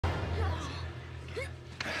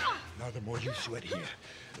Now the more you sweat here,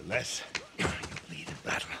 the less you bleed in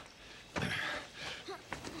battle.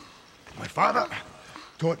 My father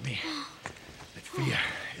taught me that fear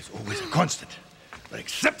is always a constant, but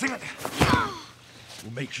accepting it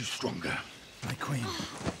will make you stronger. My queen,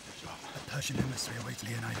 a Persian emissary awaits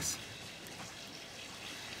Leonidas.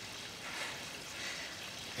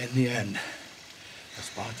 In the end, the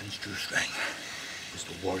Spartan's true strength is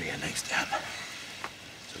the warrior next to him.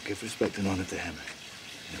 So give respect and honor to him,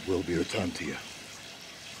 and it will be returned to you.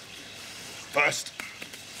 First,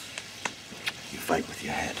 you fight with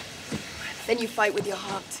your head. Then you fight with your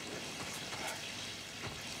heart.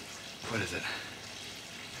 What is it?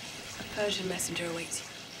 A Persian messenger awaits you.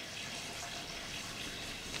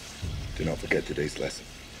 Do not forget today's lesson.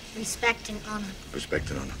 Respect and honor. Respect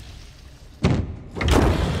and honor.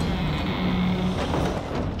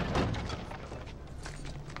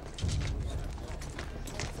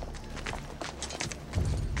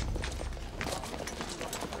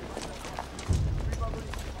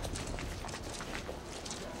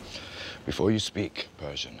 Before you speak,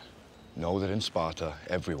 Persian, know that in Sparta,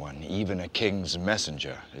 everyone, even a king's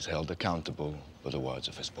messenger, is held accountable for the words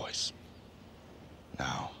of his voice.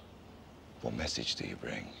 Now, what message do you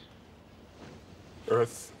bring?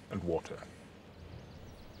 Earth and water.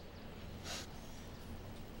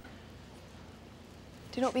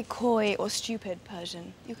 Do not be coy or stupid,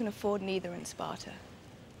 Persian. You can afford neither in Sparta.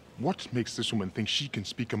 What makes this woman think she can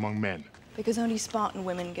speak among men? Because only Spartan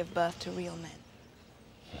women give birth to real men.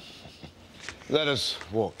 Let us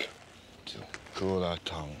walk to cool our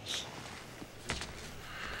tongues.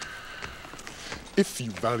 If you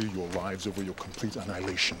value your lives over your complete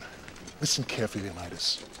annihilation, listen carefully,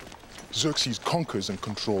 Leonidas. Xerxes conquers and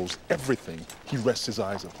controls everything he rests his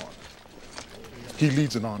eyes upon. He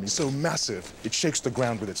leads an army so massive, it shakes the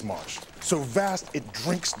ground with its march. So vast, it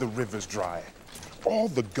drinks the rivers dry. All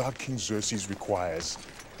the god King Xerxes requires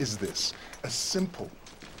is this, a simple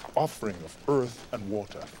offering of earth and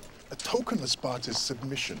water, a token of Sparta's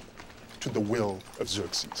submission to the will of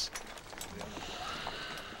Xerxes.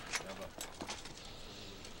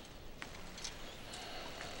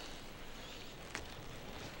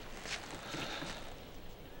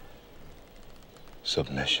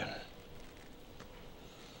 Submission.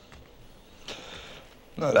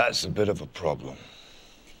 No, that's a bit of a problem.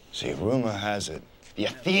 See, rumor has it, the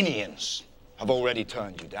Athenians have already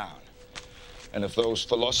turned you down. And if those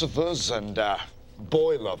philosophers and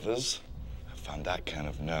boy lovers have found that kind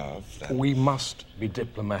of nerve, then... We must be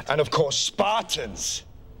diplomatic. And of course, Spartans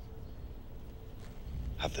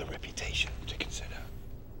have their reputation to consider.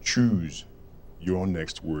 Choose your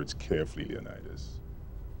next words carefully, Leonidas.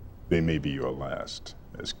 They may be your last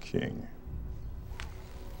as king.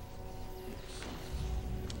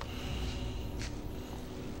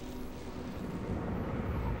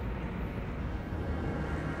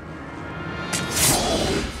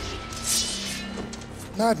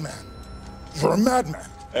 Madman. You're a madman.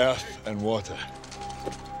 Earth and water.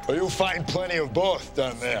 Well, you'll find plenty of both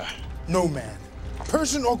down there. No man,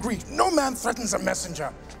 Persian or Greek, no man threatens a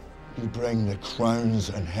messenger. You bring the crowns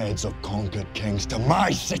and heads of conquered kings to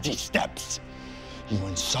my city steps. You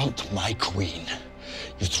insult my queen.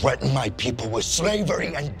 You threaten my people with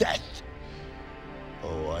slavery and death.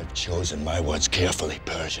 Oh, I've chosen my words carefully,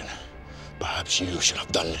 Persian. Perhaps you should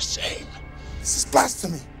have done the same. This is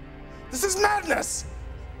blasphemy. This is madness.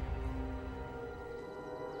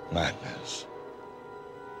 Madness.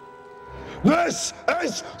 This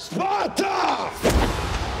is Sparta!